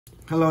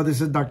Hello,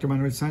 this is Dr.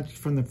 Manuel Sanchez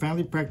from the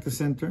Family Practice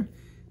Center.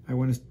 I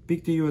want to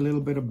speak to you a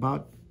little bit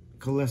about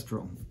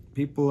cholesterol.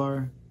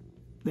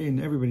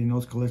 Everybody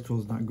knows cholesterol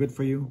is not good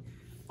for you,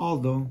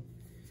 although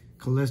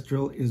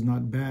cholesterol is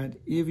not bad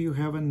if you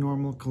have a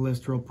normal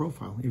cholesterol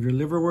profile. If your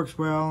liver works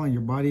well and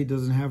your body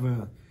doesn't have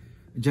a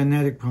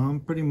genetic problem,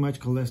 pretty much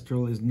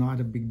cholesterol is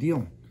not a big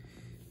deal.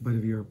 But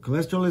if your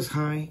cholesterol is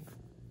high,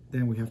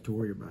 then we have to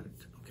worry about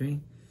it,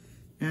 okay?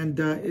 And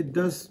it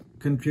does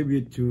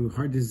contribute to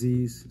heart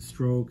disease,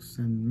 strokes,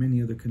 and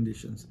many other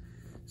conditions.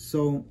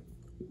 So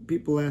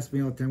people ask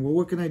me all the time, well,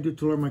 what can I do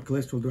to lower my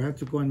cholesterol? Do I have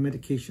to go on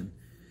medication?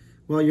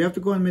 Well, you have to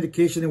go on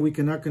medication, and we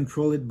cannot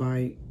control it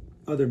by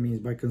other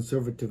means, by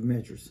conservative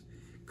measures.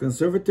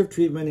 Conservative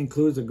treatment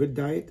includes a good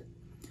diet,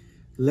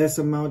 less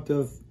amount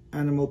of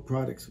animal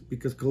products,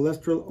 because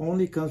cholesterol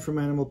only comes from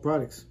animal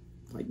products,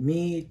 like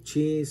meat,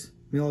 cheese,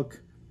 milk,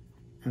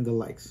 and the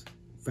likes.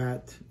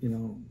 Fat,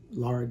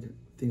 lard,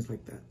 things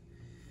like that.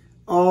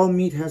 All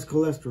meat has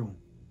cholesterol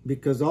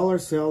because all our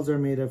cells are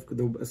made of,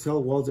 the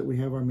cell walls that we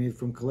have are made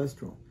from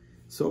cholesterol.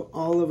 So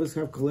all of us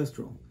have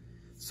cholesterol.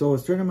 So a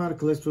certain amount of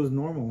cholesterol is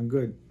normal and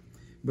good.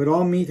 But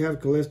all meat has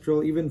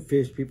cholesterol, even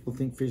fish. People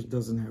think fish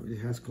doesn't have it. It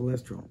has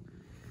cholesterol.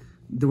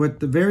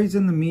 What varies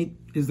in the meat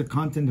is the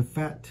content of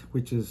fat,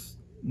 which is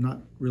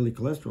not really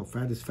cholesterol.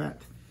 Fat is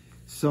fat.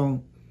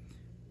 So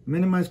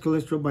minimize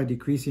cholesterol by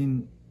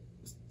decreasing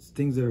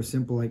things that are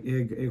simple, like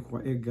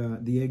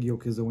the egg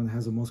yolk is the one that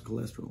has the most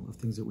cholesterol of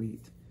things that we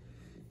eat.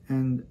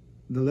 And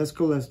the less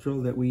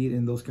cholesterol that we eat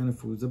in those kind of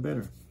foods, the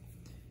better.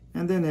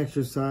 And then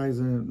exercise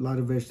and a lot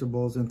of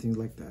vegetables and things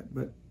like that.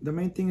 But the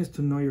main thing is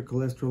to know your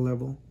cholesterol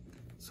level.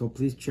 So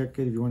please check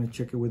it if you want to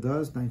check it with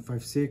us,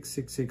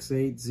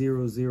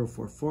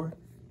 956-668-0044,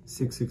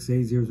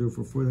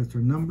 668-0044, that's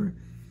our number.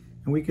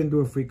 And we can do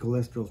a free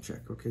cholesterol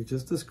check, okay?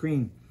 Just a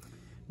screen.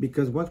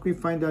 Because once we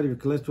find out if your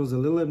cholesterol is a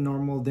little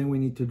abnormal, then we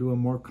need to do a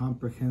more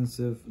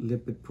comprehensive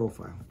lipid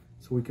profile.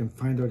 So we can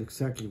find out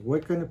exactly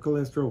what kind of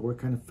cholesterol, what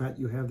kind of fat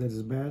you have that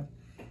is bad,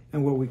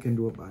 and what we can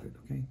do about it,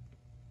 okay?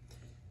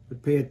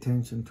 But pay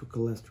attention to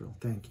cholesterol.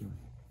 Thank you.